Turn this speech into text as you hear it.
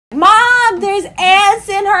always ants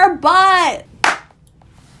in her butt.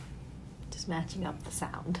 Just matching up the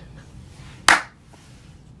sound.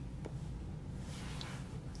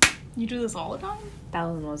 You do this all the time? That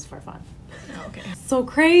one was for fun. Oh, okay. So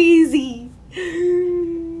crazy.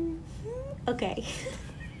 Okay.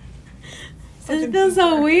 This feels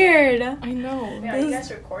so weird. I know. Are you guys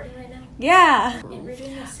recording right now? Yeah. We're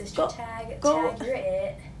doing a sister tag. Go. Tag, you're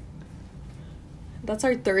it. That's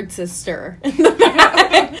our third sister. Hey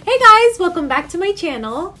guys, welcome back to my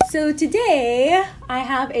channel. So today I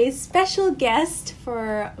have a special guest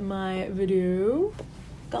for my video.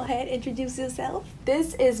 Go ahead, introduce yourself.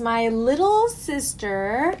 This is my little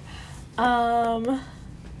sister.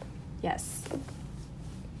 Yes.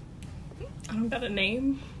 I don't got a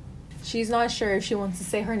name. She's not sure if she wants to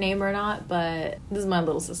say her name or not, but this is my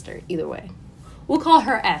little sister, either way. We'll call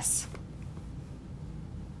her S.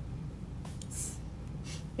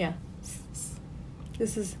 Yeah.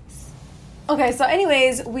 This is... Okay, so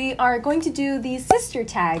anyways, we are going to do the sister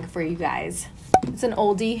tag for you guys. It's an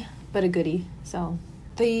oldie, but a goodie. So,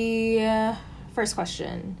 the first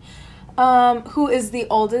question. Who is the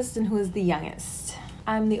oldest and who is the youngest?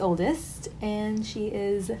 I'm the oldest, and she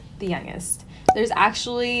is the youngest. There's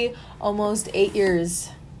actually almost 8 years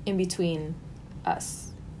in between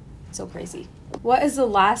us. So crazy. What is the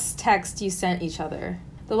last text you sent each other?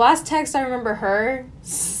 The last text I remember her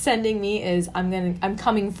sending me is, I'm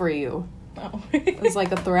coming for you. Oh. It was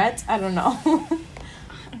like a threat. I don't know.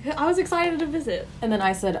 I was excited to visit. And then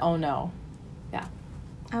I said, oh no. Yeah.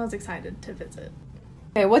 I was excited to visit.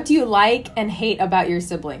 Okay, what do you like and hate about your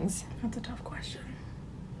siblings? That's a tough question.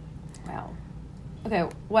 Wow. Okay,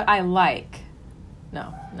 what I like.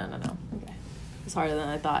 No. Okay. It's harder than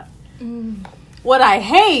I thought. What I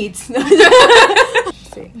hate.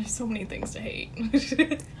 See. There's so many things to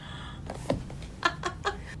hate.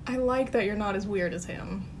 I like that you're not as weird as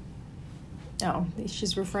him. No,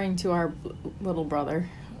 she's referring to our little brother.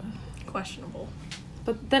 Questionable.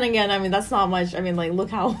 But then again, I mean, that's not much. I mean, like, look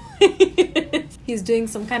how he's doing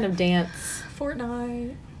some kind of dance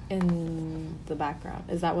Fortnite. in the background.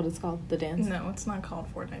 Is that what it's called? The dance? No, it's not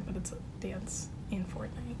called Fortnite, but it's a dance in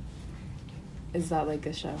Fortnite. Is that like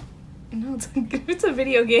a show? No, it's a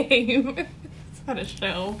video game. It's not a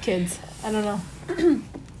show. Kids. I don't know.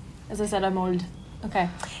 As I said, I'm old. Okay.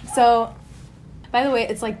 So, by the way,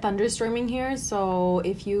 it's like thunderstorming here. So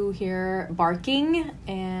if you hear barking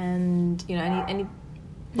and, you know, any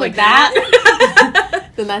like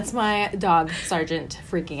that, then that's my dog, Sergeant,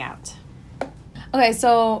 freaking out. Okay,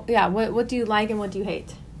 so, yeah, what do you like and what do you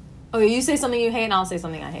hate? Okay, you say something you hate and I'll say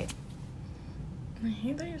something I hate. I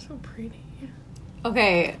hate that you're so pretty.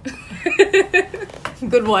 Okay.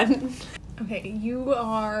 Good one. Okay, you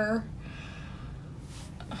are...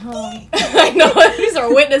 I know, these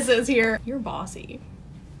are witnesses here. You're bossy.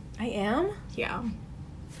 I am? Yeah.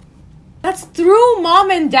 That's through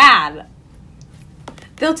mom and dad.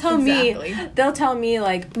 They'll tell me,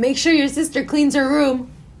 like, make sure your sister cleans her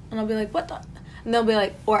room. And I'll be like, what the? And they'll be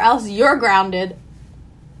like, or else you're grounded.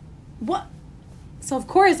 What? So, of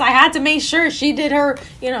course, I had to make sure she did her,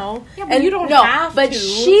 you know. Yeah, but you don't have but to.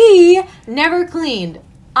 she never cleaned.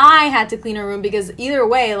 I had to clean her room because either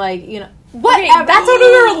way, like, you know. Whatever. Okay, that's when we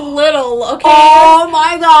were little, okay? Oh,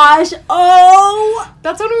 my gosh. Oh.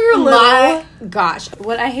 That's when we were little. My gosh.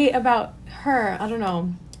 What I hate about her, I don't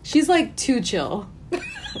know. She's, like, too chill.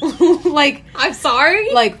 Like, I'm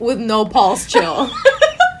sorry? like, with no pulse chill.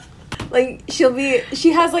 Like,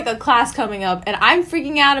 she has, like, a class coming up, and I'm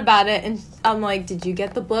freaking out about it, and I'm like, did you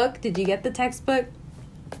get the book? Did you get the textbook?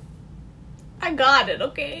 I got it,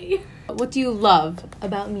 okay? What do you love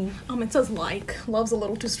about me? It says like. Love's a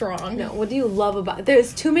little too strong. No, what do you love about...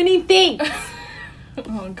 There's too many things!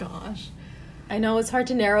 Oh, gosh. I know, it's hard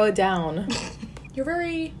to narrow it down. You're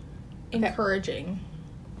very encouraging.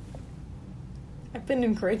 I've been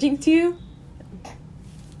encouraging to you?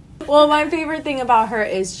 Well, my favorite thing about her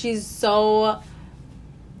is she's so,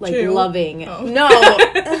 like, Chill. loving. Oh.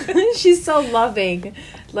 No, she's so loving,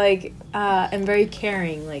 like, and very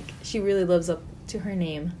caring. Like, she really lives up to her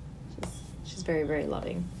name. She's very, very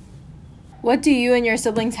loving. What do you and your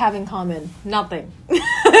siblings have in common? Nothing.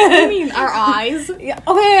 I mean, our eyes. Yeah.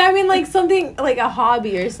 Okay, I mean, like, something, like a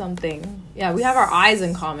hobby or something. Yeah, we have our eyes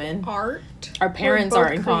in common. Art. Our parents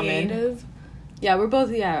are in creative. common. Yeah, we're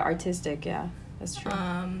both, artistic, yeah. That's true.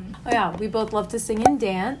 Oh yeah, we both love to sing and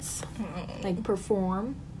dance, like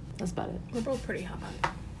perform. That's about it. We're both pretty hot.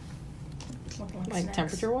 Like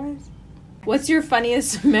temperature-wise. What's your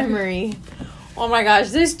funniest memory? Oh my gosh,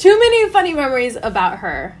 there's too many funny memories about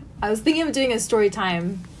her. I was thinking of doing a story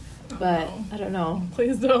time, but I don't know.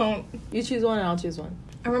 Please don't. You choose one and I'll choose one.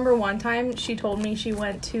 I remember one time she told me she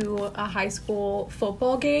went to a high school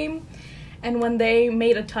football game, and when they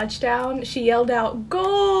made a touchdown, she yelled out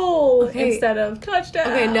 "goal" instead of touchdown.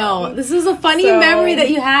 Okay, no. This is a funny So- memory that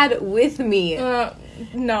you had with me.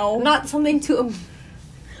 No. Not something to...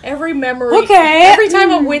 Every memory. Okay. Every time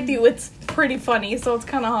I'm with you, it's pretty funny, so it's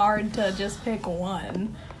kind of hard to just pick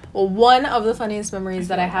one. Well, one of the funniest memories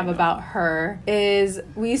that I have about her is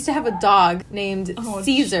we used to have a dog named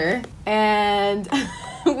Caesar, and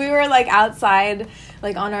we were like outside,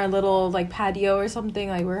 like on our little like patio or something.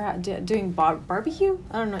 Like we were doing barbecue.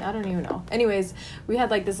 I don't even know. Anyways, we had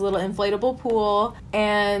like this little inflatable pool,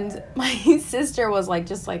 and my sister was like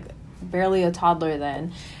just like barely a toddler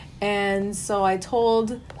then, and so I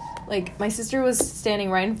told, like, my sister was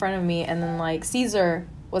standing right in front of me, and then like Caesar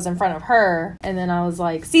was in front of her, and then I was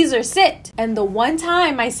like, Caesar, sit. And the one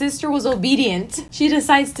time my sister was obedient, she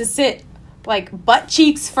decides to sit like butt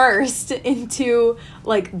cheeks first into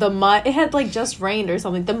like the mud. It had like just rained or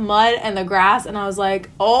something, the mud and the grass, and I was like,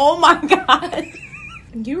 oh my god.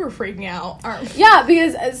 You were freaking out. Yeah,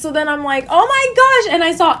 because so then I'm like, oh my gosh, and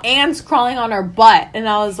I saw ants crawling on her butt, and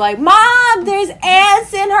I was like, Mom, there's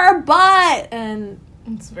ants in her butt. And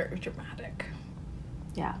it's very dramatic.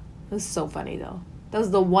 yeah, it was so funny though. That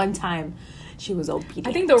was the one time she was obedient.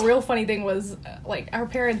 I think the real funny thing was, like, our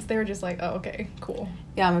parents, they were just like, oh, okay, cool.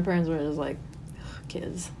 Yeah, my parents were just like,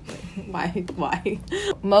 kids, like, why?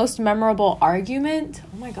 Most memorable argument?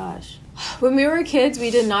 Oh my gosh. When we were kids,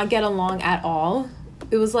 we did not get along at all.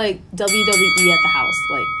 It was like WWE at the house,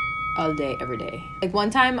 like all day, every day. Like one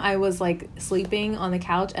time I was like sleeping on the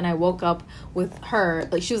couch and I woke up with her,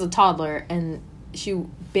 like she was a toddler, and she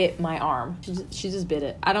bit my arm. She just bit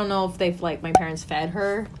it. I don't know if they've like my parents fed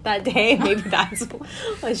her that day. Maybe that's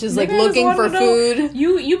like she's like looking for food.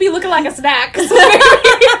 You be looking like a snack.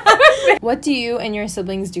 What do you and your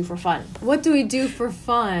siblings do for fun? What do we do for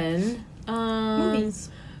fun? Movies.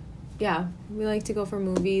 Yeah, we like to go for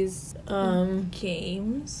movies.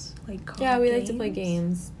 Games. Like card Yeah, we like games. to play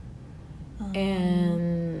games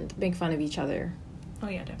and make fun of each other Oh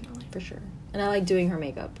yeah, definitely. for sure. And I like doing her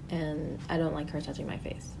makeup, and I don't like her touching my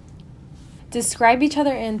face. Describe each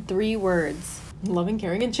other in 3 words. Loving,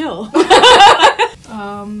 caring, and chill.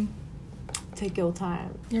 Take your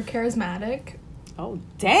time. You're charismatic. Oh,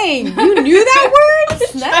 dang. You knew that word?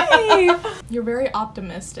 Slay. You're very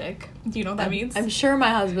optimistic. Do you know what that means? I'm sure my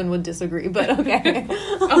husband would disagree, but okay.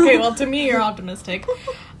 Okay, well, to me, you're optimistic.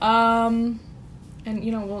 And,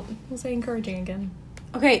 you know, we'll say encouraging again.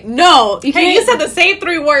 Okay, no. Hey, you said the same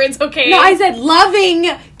 3 words, okay? No, I said loving,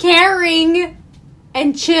 caring,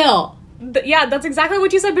 and chill. Yeah, that's exactly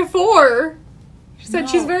what you said before. She said No.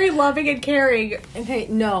 she's very loving and caring. Okay,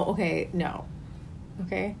 no.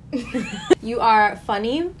 Okay. You are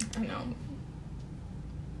funny. I know.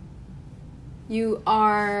 You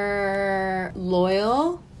are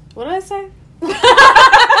loyal. What did I say?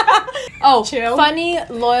 Oh, Chill. funny,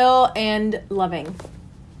 loyal, and loving.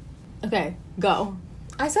 Okay, go.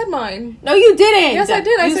 I said mine. No, you didn't. Yes, I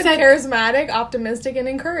did. I You said charismatic, optimistic, and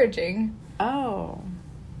encouraging. Oh.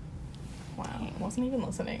 Wow, wasn't even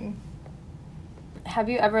listening. Have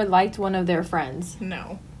you ever liked one of their friends?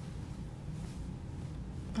 No.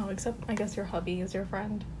 Oh, except I guess your hubby is your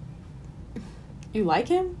friend. You like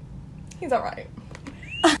him? He's alright.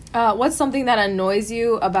 What's something that annoys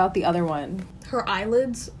you about the other one? Her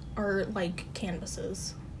eyelids are like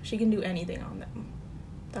canvases. She can do anything on them.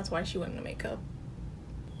 That's why she went into makeup.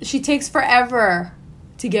 She takes forever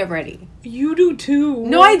to get ready. You do too.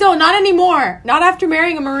 No, I don't. Not anymore. Not after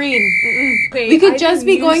marrying a Marine. Mm-mm. Wait, We could I just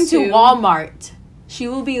didn't be going used to to. Walmart. She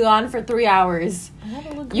will be gone for 3 hours.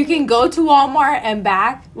 You can go to Walmart and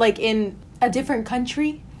back, like in a different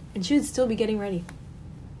country, and she would still be getting ready.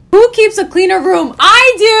 Who keeps a cleaner room?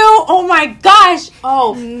 I do! Oh my gosh!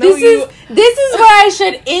 Oh, No, this is where I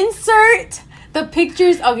should insert the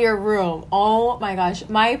pictures of your room. Oh my gosh.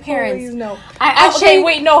 My parents... Please, no. I actually... Okay,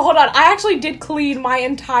 wait, no, hold on. I actually did clean my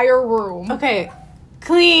entire room. Okay.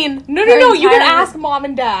 Clean. No, her you can entire- ask mom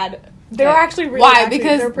and dad. They're Okay. actually really Why? actually,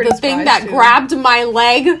 Because they're pretty the thing surprised, that too. grabbed my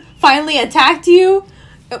leg finally attacked you.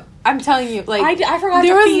 I'm telling you, like I forgot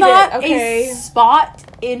there to was feed not it. Okay. a spot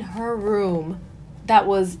in her room that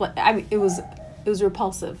was like. I mean, it was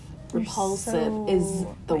repulsive. You're Repulsive so, is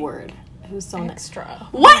the like, word. It was so nice. Extra.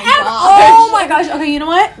 Whatever. gosh. Oh my gosh. Okay, you know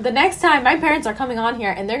what? The next time my parents are coming on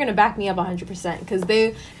here and they're gonna back me up 100% because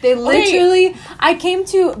they literally. I came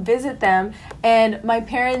to visit them and my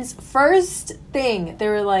parents' first thing they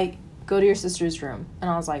were like, "Go to your sister's room," and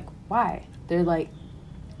I was like, "Why?" They're like,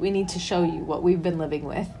 "We need to show you what we've been living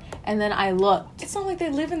with." And then I looked. It's not like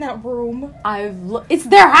they live in that room. It's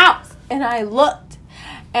their house, and I looked,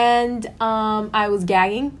 And I was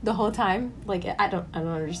gagging the whole time. Like I don't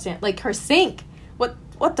understand. Like her sink.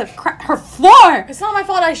 What the crap? Her floor. It's not my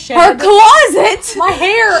fault I shed. Her closet. My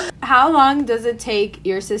hair. How long does it take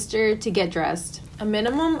your sister to get dressed? A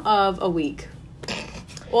minimum of a week.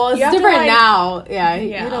 Well, it's different now. Yeah,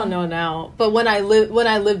 you don't know now. But when I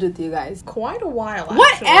lived with you guys, quite a while.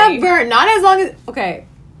 Actually. Whatever. Not as long as. Okay,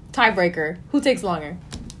 tiebreaker. Who takes longer?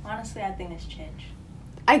 Honestly, I think it's Chinch.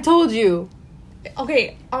 I told you.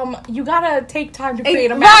 Okay. You gotta take time to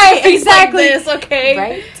create a right. Exactly. Like this,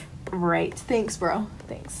 okay. Right. Thanks, bro.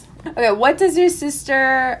 Thanks. Okay. What does your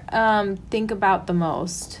sister think about the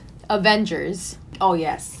most? Avengers. Oh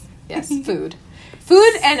yes. Food.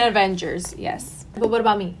 Food and Avengers. Yes. But what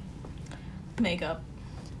about me? Makeup.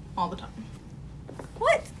 All the time.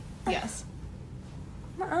 What? Yes.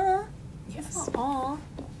 Yes. Aw.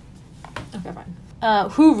 Okay, fine.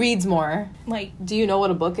 Who reads more? Like, do you know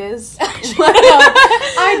what a book is?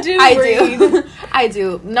 I do. I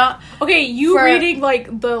do. Not okay. You reading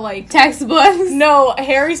like the textbooks? No,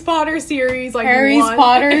 Harry Potter series. Like Harry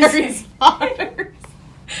Potter's.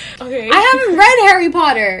 Okay. I haven't read Harry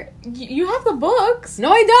Potter. You have the books.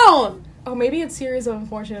 No, I don't. Oh, maybe it's Series of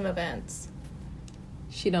Unfortunate Events.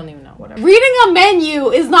 She don't even know. Whatever. Reading a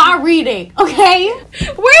menu is not reading, okay?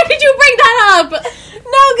 Where did you bring that up?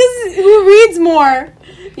 No, because who reads more?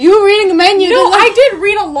 You reading a menu? No, I did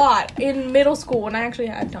read a lot in middle school when I actually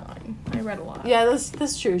had time. I read a lot. Yeah,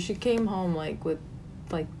 that's true. She came home with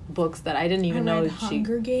books that I didn't even know.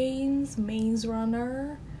 Hunger Games, Maze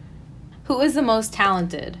Runner. Who is the most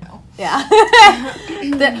talented? No. Yeah.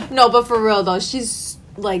 No, but for real though, she's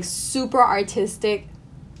super artistic.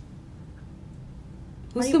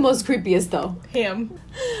 Who's the most creepiest though? Him.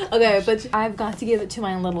 Okay, but I've got to give it to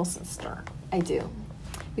my little sister. I do.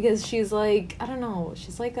 Because she's I don't know,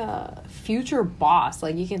 she's like a future boss.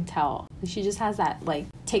 You can tell. She just has that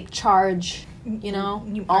take charge, you know?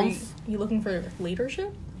 You looking for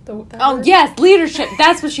leadership? Yes, leadership.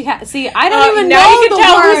 That's what she has. See, I don't even know now you can the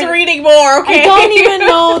tell word. Who's reading more, okay? I don't even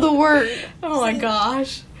know the word. Oh my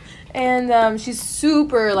gosh. And she's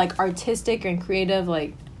super artistic and creative.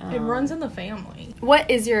 It runs in the family.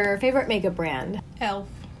 What is your favorite makeup brand? Elf.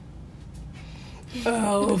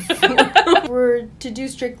 Oh. Were to do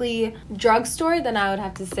strictly drugstore, then I would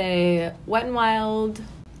have to say Wet n Wild,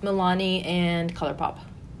 Milani, and ColourPop.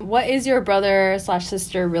 What is your brother /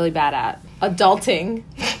 sister really bad at? Adulting.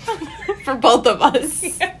 For both of us.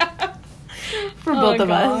 For both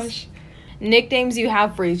of us. Nicknames you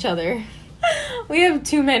have for each other. We have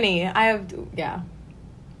too many.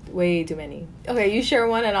 Way too many. Okay, you share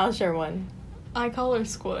one and I'll share one. I call her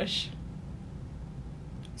Squish.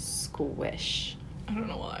 Squish. I don't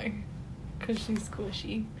know why. Because she's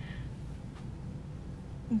squishy.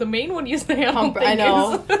 The main one you say I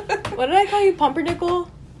know. What did I call you? Pumpernickel?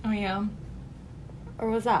 Oh, yeah. Or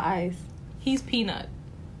was that Ice? He's Peanut.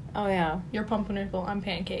 Oh, yeah. You're Pumpernickel. I'm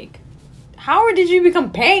Pancake. How did you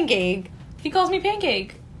become Pancake? He calls me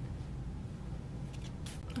Pancake.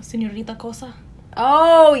 Señorita Cosa.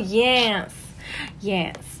 Oh, yes.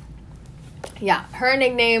 Yes. Yeah, her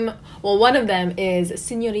nickname, well, one of them is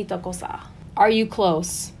Señorita Cosa. Are you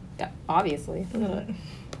close? Yeah, obviously. Mm.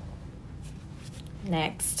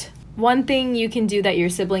 Next. One thing you can do that your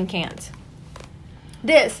sibling can't.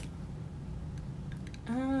 This.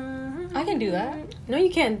 I can do that. No,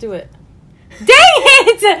 you can't do it. Dang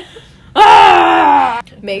it! Ah!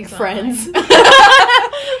 Make friends.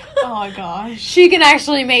 Oh my gosh. She can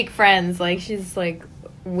actually make friends. She's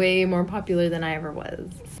way more popular than I ever was.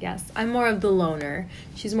 Yes, I'm more of the loner.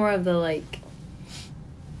 She's more of the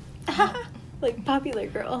popular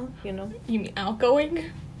girl, you know. You mean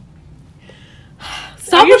outgoing?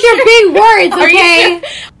 Stop with your big words, okay?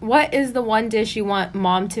 What is the one dish you want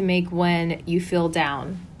mom to make when you feel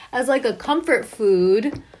down? As a comfort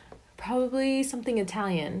food, probably something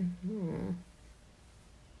Italian.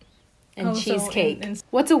 And cheesecake.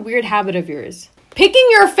 What's a weird habit of yours? Picking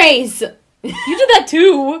your face. You did that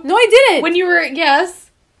too. No, I didn't. When you were, yes.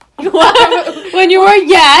 When you were,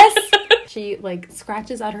 yes. She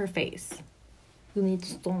scratches out her face. You need to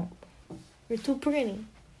stop. You're too pretty.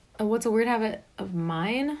 And what's a weird habit of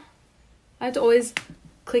mine? I have to always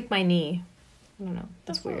click my knee. I don't know.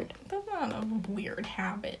 That's weird. That's not a weird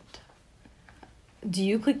habit. Do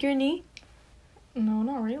you click your knee? No,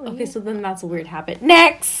 not really. Okay, so then that's a weird habit.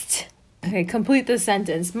 Next! Okay, complete the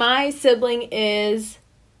sentence. My sibling is...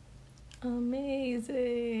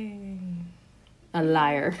 amazing. A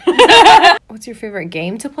liar. What's your favorite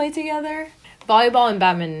game to play together? volleyball and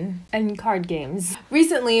badminton and card games.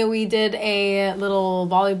 Recently, we did a little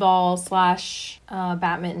volleyball /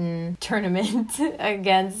 badminton tournament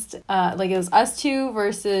against like it was us two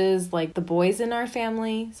versus like the boys in our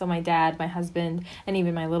family. So my dad, my husband, and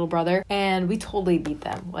even my little brother, and we totally beat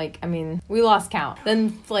them. Like, I mean, we lost count.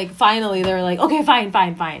 Then like finally they were like, okay,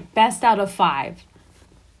 fine. Best out of 5.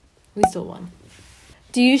 We still won.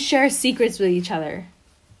 Do you share secrets with each other?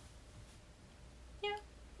 Yeah.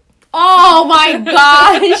 Oh my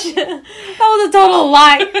gosh. That was a total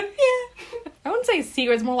lie. Yeah. I wouldn't say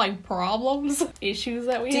secrets, more like problems, issues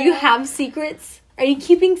that we Do have. you have secrets? Are you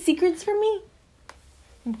keeping secrets from me?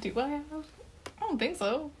 Do I have? I don't think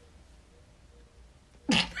so.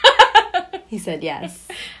 He said yes.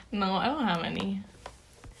 No, I don't have any.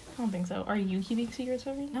 I don't think so. Are you keeping secrets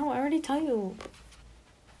from me? No, I already tell you.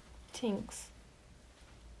 Tinks.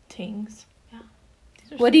 Tings. Yeah.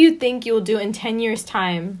 These are What do you think you'll do in 10 years'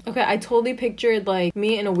 time? Okay, I totally pictured like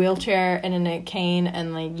me in a wheelchair and in a cane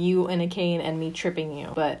and like you in a cane and me tripping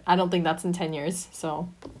you. But I don't think that's in 10 years, so.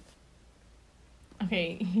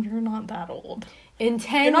 Okay, you're not that old. In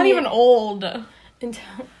 10 You're not even old. In,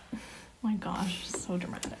 My gosh, so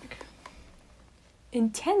dramatic. in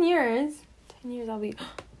 10 years, 10 years I'll be...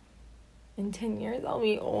 In 10 years I'll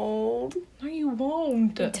be old. No, you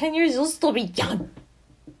won't. In 10 years you'll still be young.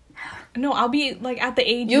 No, I'll be like at the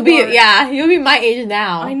age You'll you be, are. yeah, you'll be my age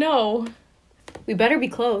now. I know. We better be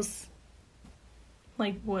close.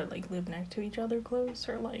 Like what? Like live next to each other close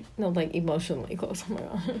or like? No, like emotionally close. Oh my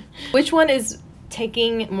god. Which one is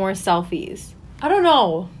taking more selfies? I don't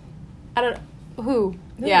know. Who?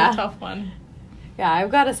 This Yeah. is a tough one. Yeah,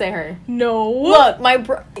 I've got to say her. No. Look, my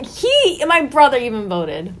brother even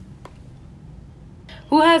voted.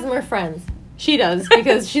 Who has more friends? She does,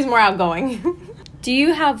 because she's more outgoing. Do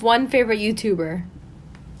you have one favorite YouTuber?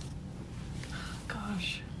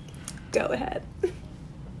 Gosh. Go ahead.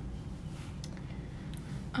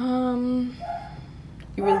 You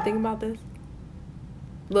really think about this?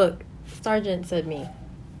 Look, Sergeant said me.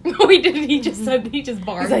 No, he didn't. He just said, he just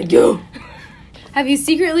barked. He's like, you. Have you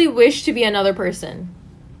secretly wished to be another person?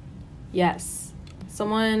 Yes.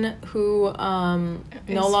 Someone who Is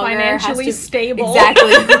no longer financially has to, stable.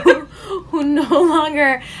 Exactly. Who no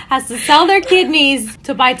longer has to sell their kidneys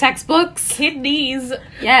to buy textbooks. Kidneys.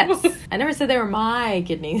 Yes. I never said they were my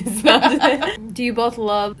kidneys. Do you both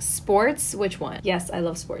love sports? Which one? Yes, I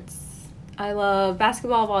love sports. I love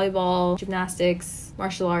basketball, volleyball, gymnastics,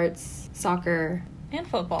 martial arts, soccer. And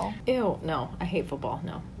football. Ew, no. I hate football.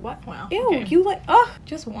 No. What? Wow. Ew, okay. you like... Oh,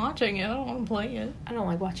 Just watching it. I don't want to play it. I don't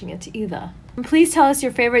like watching it either. Please tell us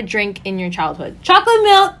your favorite drink in your childhood. Chocolate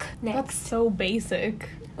milk. That's Next. so basic.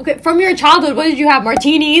 Okay, from your childhood, what did you have?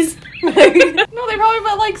 Martinis? No, they probably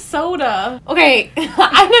meant like soda. Okay,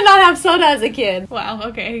 I did not have soda as a kid. Wow,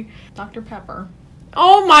 okay. Dr. Pepper.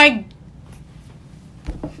 Oh my...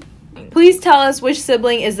 Please tell us which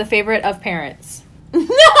sibling is the favorite of parents.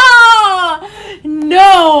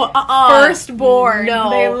 No! Firstborn. No.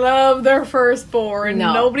 They love their firstborn.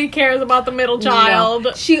 No. Nobody cares about the middle child.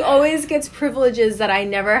 No. She always gets privileges that I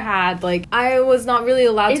never had. Like, I was not really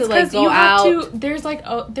allowed to, like, go out. There's like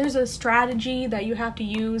there's a strategy that you have to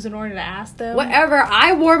use in order to ask them. Whatever.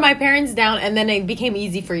 I wore my parents down and then it became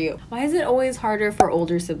easy for you. Why is it always harder for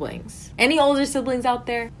older siblings? Any older siblings out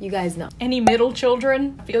there? You guys know. Any middle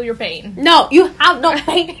children, feel your pain. No, you have no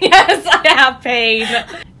pain. Yes, I have pain.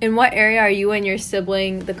 In what area are you and your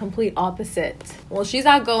sibling the complete opposite? Well, she's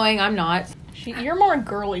outgoing. I'm not. You're more a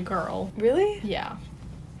girly girl. Really? Yeah.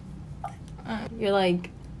 You're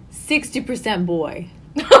like 60% boy.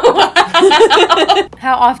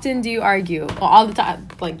 How often do you argue? Well, all the time.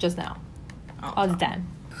 Like just now. All the time.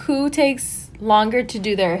 Who takes longer to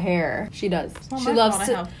do their hair? She does. She loves to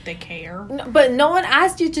to. have thick hair. No, but no one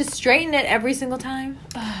asked you to straighten it every single time.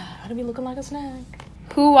 Gotta be looking like a snack.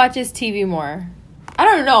 Who watches TV more? I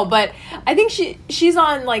don't know, but I think she's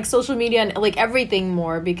on like social media and like everything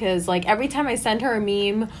more because like every time I send her a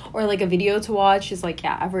meme or like a video to watch, she's like,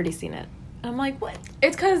 yeah, I've already seen it. And I'm like, what?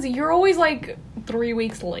 It's because you're always like 3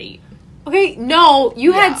 weeks late. Okay, no,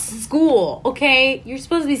 you Yeah. had school, okay? You're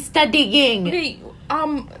supposed to be studying. Okay,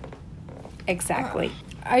 Exactly.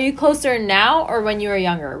 Are you closer now or when you were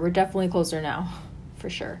younger? We're definitely closer now, for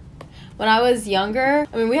sure. When I was younger,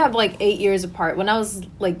 I mean, we have like 8 years apart. When I was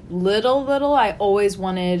like little, I always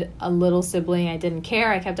wanted a little sibling. I didn't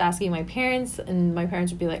care. I kept asking my parents, and my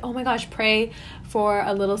parents would be like, oh my gosh, pray for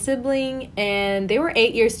a little sibling. And they were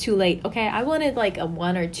 8 years too late, okay? I wanted like a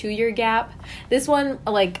 1 or 2 year gap. This one,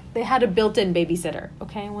 like, they had a built-in babysitter,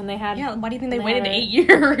 okay? When they had... yeah, why do you think they when waited had 8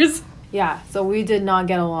 years? Yeah, so we did not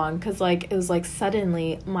get along because, like, it was like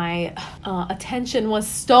suddenly my attention was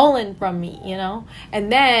stolen from me, you know?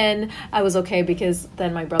 And then I was okay because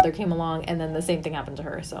then my brother came along and then the same thing happened to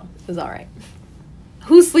her, so it was all right.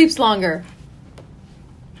 Who sleeps longer?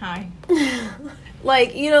 Hi.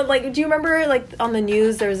 Like, you know, like, do you remember, like, on the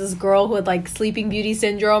news, there was this girl who had, like, sleeping beauty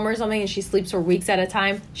syndrome or something, and she sleeps for weeks at a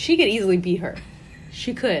time? She could easily beat her.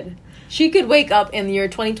 She could. She could wake up in the year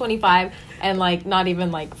 2025 and, like, not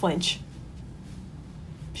even, like, flinch.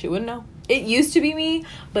 She wouldn't know. It used to be me,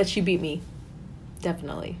 but she beat me.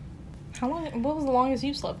 Definitely. How long? What was the longest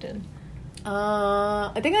you slept in?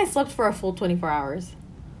 I think I slept for a full 24 hours.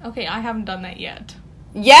 Okay, I haven't done that yet.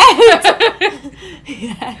 Yes!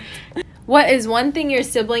 Yes. What is one thing your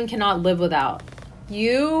sibling cannot live without?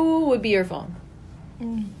 You would be your phone.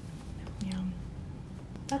 Yeah.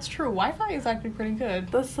 That's true. Wi-Fi is actually pretty good.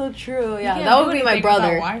 That's so true. Yeah, can't that do would be my anything without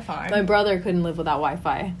brother. Wi-Fi. My brother couldn't live without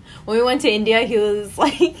Wi-Fi. When we went to India, he was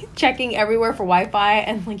like checking everywhere for Wi-Fi,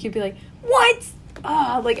 and like he'd be like, "What?"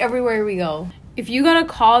 Like everywhere we go. If you got a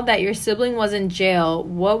call that your sibling was in jail,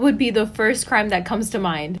 what would be the first crime that comes to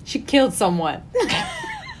mind? She killed someone.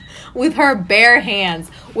 With her bare hands,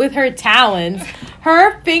 with her talons.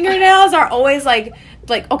 Her fingernails are always like,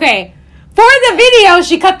 okay, for the video,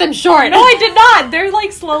 she cut them short. No, I did not. They're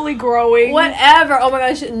like slowly growing. Whatever. Oh my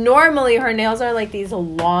gosh. Normally, her nails are like these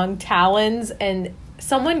long talons, and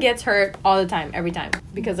someone gets hurt all the time, every time,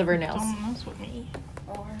 because of her nails. Don't mess with me.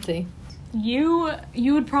 See? You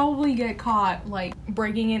would probably get caught like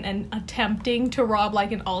breaking in and attempting to rob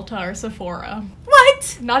like an Ulta or Sephora.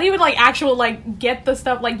 What? Not even like actual like get the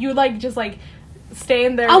stuff, like you like just like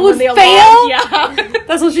stand there. I would when fail? Yeah.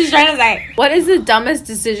 That's what she's trying to say. What is the dumbest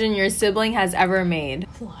decision your sibling has ever made?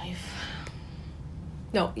 Life.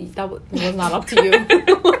 No, that was not up to you.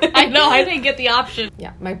 I know, I didn't get the option.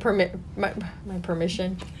 Yeah, my permission.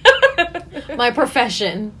 My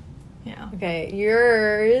profession. Yeah. Okay,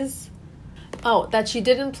 yours. Oh, that she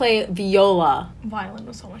didn't play viola. Violin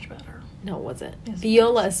was so much better. No, it wasn't. Yes, it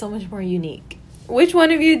Viola is so much more unique. Which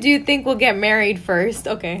one of you do you think will get married first?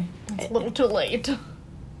 Okay. It's a little too late.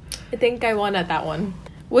 I think I won at that one.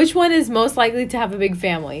 Which one is most likely to have a big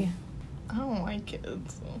family? I don't like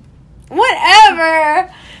kids.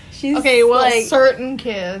 Whatever! She's Okay, well, like, certain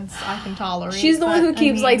kids I can tolerate. she's the one who but,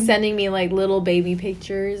 keeps like mean, sending me like little baby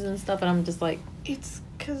pictures and stuff, and I'm just like, It's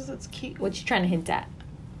because it's cute. what you trying to hint at?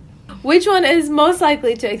 Which one is most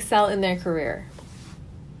likely to excel in their career?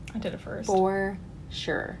 I did it first. For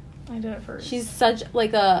sure. I did it first. She's such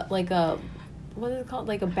like a what is it called?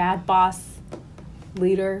 Like a bad boss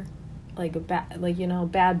leader. Like a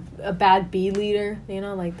bad bee leader, you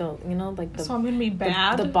know, like the so I'm gonna be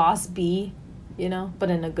bad. the boss bee, you know, but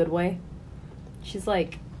in a good way. She's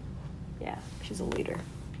like, yeah, she's a leader.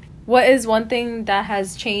 What is one thing that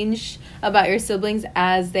has changed about your siblings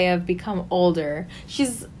as they have become older?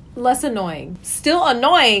 She's less annoying. Still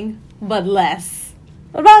annoying, but less.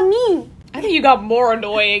 What about me? I think you got more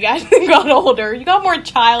annoying as you got older. You got more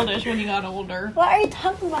childish when you got older. What are you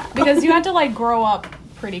talking about? Because you had to like grow up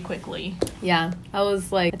pretty quickly. Yeah, I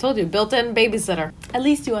was like, I told you, built-in babysitter. At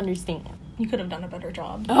least you understand. You could have done a better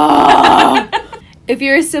job. Oh. If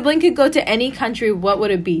your sibling could go to any country, what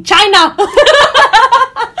would it be? China!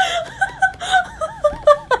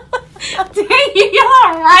 Dang, you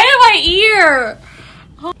got right in my ear.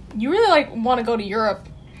 You really like want to go to Europe,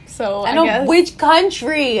 so I know guess, which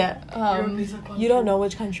country. You You don't know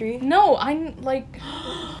which country? No, I'm like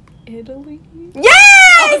Italy.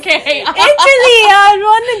 Yes! Okay. Italy! I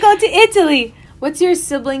want to go to Italy. What's your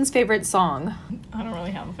sibling's favorite song? I don't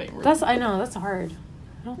really have a favorite. I know, that's hard.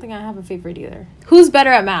 I don't think I have a favorite either. Who's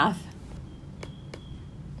better at math?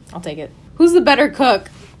 I'll take it. Who's the better cook?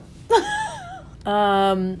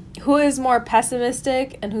 Who is more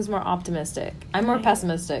pessimistic and who's more optimistic? I'm more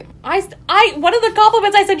pessimistic. I one of the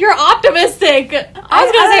compliments I said you're optimistic. I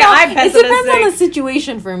was gonna say I'm It pessimistic. depends on the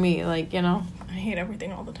situation for me, like, you know. I hate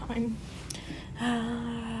everything all the time.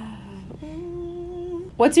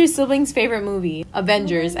 What's your sibling's favorite movie?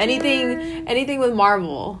 Avengers. Anything with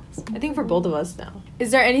Marvel. I think for both of us now.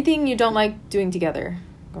 Is there anything you don't like doing together?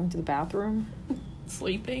 Going to the bathroom?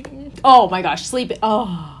 Sleeping. Oh my gosh, sleeping.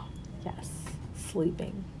 Oh, yes,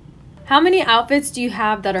 sleeping. How many outfits do you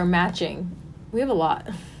have that are matching? We have a lot.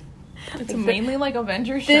 It's mainly like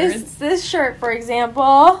Avengers shirts. This shirt, for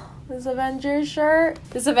example, this Avengers shirt.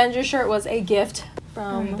 This Avengers shirt was a gift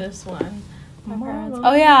from This one. my parents.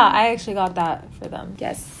 Oh yeah, I actually got that for them.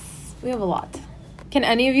 Yes, we have a lot. Can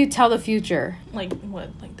any of you tell the future? Like what?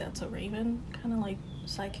 Like that's a raven? Kind of like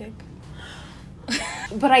psychic.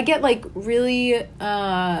 But I get like really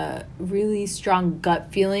strong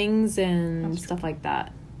gut feelings and stuff like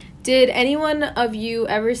that. Did anyone of you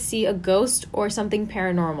ever see a ghost or something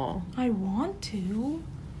paranormal? I want to.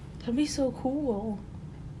 That'd be so cool.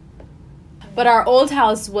 But our old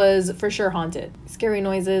house was for sure haunted. Scary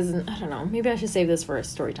noises, and I don't know. Maybe I should save this for a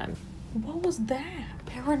story time. What was that?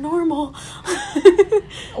 Paranormal.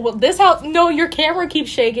 Well, this house. No, your camera keeps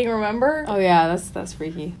shaking. Remember? Oh yeah, that's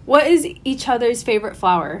freaky. What is each other's favorite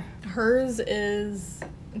flower? Hers is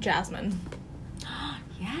jasmine.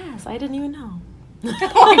 Yes, I didn't even know.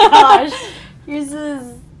 Oh my gosh. Yours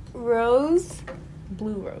is rose.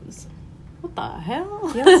 Blue rose. What the hell?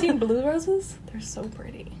 You haven't seen blue roses? They're so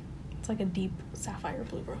pretty. It's like a deep sapphire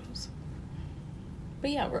blue rose.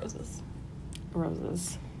 But yeah, roses.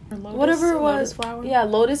 Roses. Or lotus, Whatever it was. lotus flower. Yeah,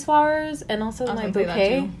 lotus flowers, and also I was my gonna say that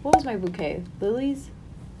bouquet. too. What was my bouquet? Lilies?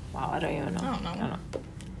 Wow, I don't even know. I don't know.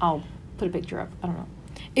 I'll put a picture up. I don't know.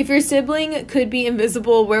 If your sibling could be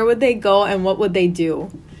invisible, where would they go and what would they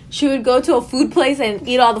do? She would go to a food place and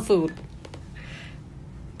eat all the food.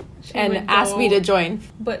 She And would ask me go- to join.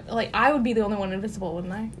 But like, I would be the only one invisible,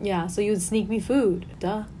 wouldn't I? Yeah, so you would sneak me food.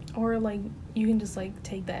 Duh. Or like, you can just like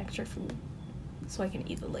take the extra food, so I can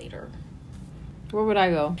eat it later. Where would I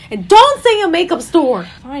go? And don't say a makeup store!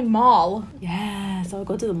 Fine, mall. Yes, I'll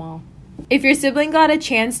go to the mall. If your sibling got a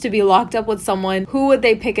chance to be locked up with someone, who would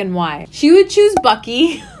they pick and why? She would choose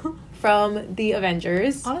Bucky from the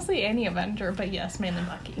Avengers. Honestly, any Avenger, but yes, mainly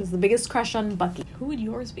Bucky. He's the biggest crush on Bucky. Who would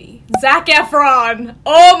yours be? Zac Efron!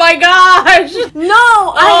 Oh my gosh! No!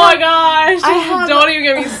 Oh my gosh! I have- Don't even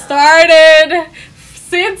get me started!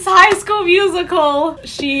 Since High School Musical,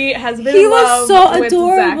 she has been He in love was so with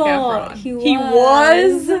adorable. Zac Efron. He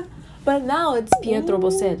was. But now it's Pietro Ooh.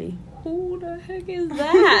 Bossetti. Who the heck is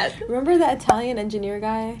that? Remember that Italian engineer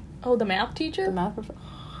guy? Oh, the math teacher? The math professor?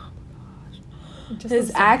 Just His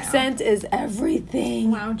the math. accent is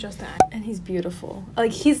everything. Wow, just that. And he's beautiful.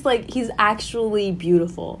 He's actually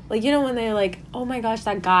beautiful. Like, you know when they're like, oh my gosh,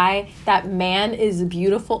 that guy, that man is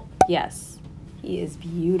beautiful. Yes, he is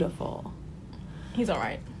beautiful. He's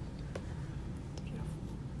alright.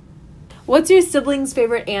 What's your sibling's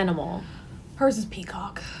favorite animal? Hers is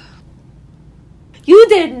Peacock. You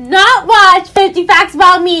did not watch 50 Facts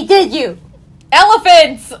About Me, did you?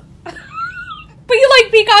 Elephants! But you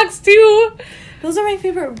like peacocks too! Those are my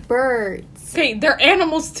favorite birds. Okay, they're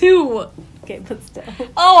animals too. Okay, but still.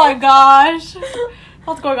 Oh my gosh.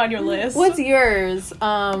 What's going on your list? What's yours?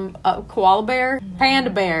 A koala bear? Panda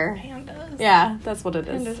bear. Pandas? Yeah, that's what it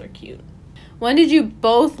is. Pandas are cute. When did you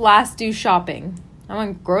both last do shopping? I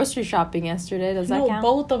went grocery shopping yesterday. Does that No, count?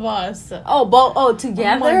 both of us. Oh,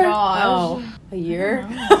 together? Oh my gosh. Oh, a year?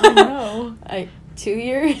 I know. 2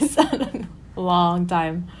 years? I don't know. A long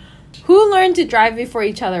time. Who learned to drive before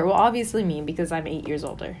each other? Well, obviously me, because I'm 8 years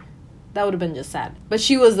older. That would have been just sad. But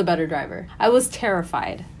she was the better driver. I was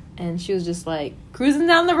terrified. And she was just like cruising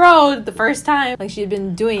down the road the first time. Like she had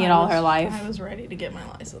been doing it all her life. I was ready to get my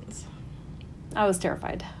license. I was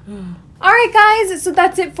terrified. Alright guys, so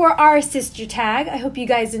that's it for our sister tag. I hope you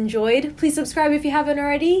guys enjoyed. Please subscribe if you haven't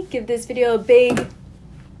already. Give this video a big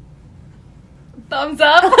Thumbs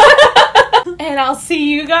up. And I'll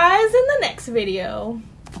see you guys in the next video.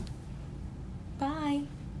 Bye.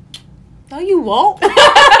 No, you won't.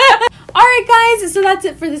 Alright guys, so that's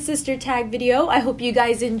it for the sister tag video. I hope you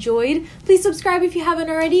guys enjoyed. Please subscribe if you haven't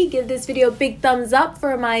already. Give this video a big thumbs up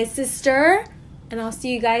for my sister. And I'll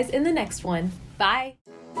see you guys in the next one. Bye.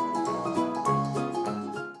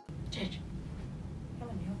 Judge, you have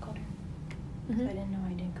a nail cutter? Mhm. I didn't know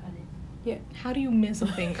I didn't cut it. How do you miss a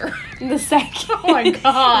finger? In the second. Oh my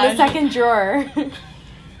gosh. In the second drawer.